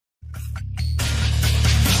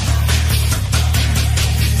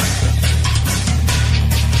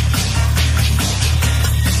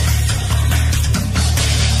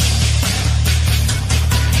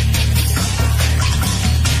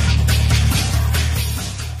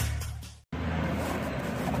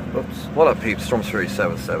What up, peeps? Storm Fury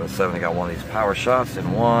 777. I got one of these power shots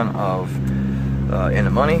and one of In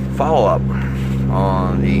the Money. Follow up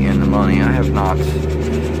on the In the Money. I have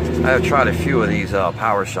tried a few of these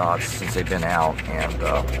power shots since they've been out, and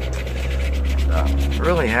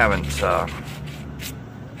really haven't.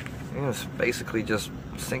 It's basically just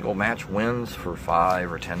single match wins for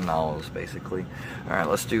 $5 or $10, basically. All right,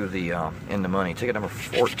 let's do the In the Money. Ticket number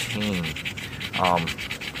 14.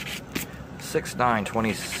 6, 9,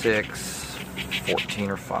 26, 14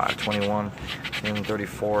 or 5, 21, 10,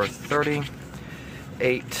 34, 30,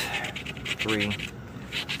 8, 3,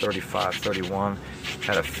 35, 31.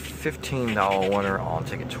 Had a $15 winner on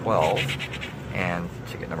ticket 12, and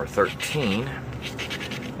ticket number 13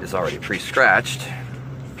 is already pre-scratched.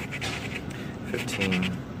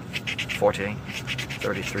 15, 40,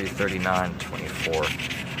 33, 39, 24.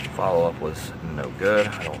 Follow-up was no good.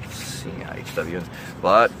 I don't see HWs,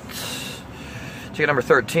 but ticket number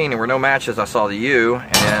 13, there were no matches. I saw the U,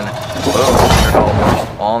 and then boom,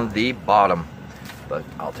 $100 on the bottom. But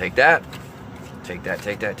I'll take that. Take that,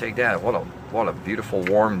 take that, take that. What a beautiful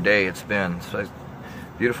warm day it's been. So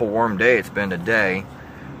beautiful warm day it's been today.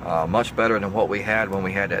 Much better than what we had when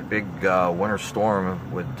we had that big winter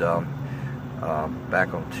storm with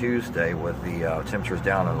back on Tuesday, with the temperatures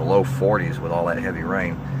down in the low 40s with all that heavy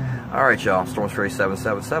rain. All right, y'all. Storm Fury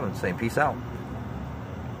 777 saying peace out.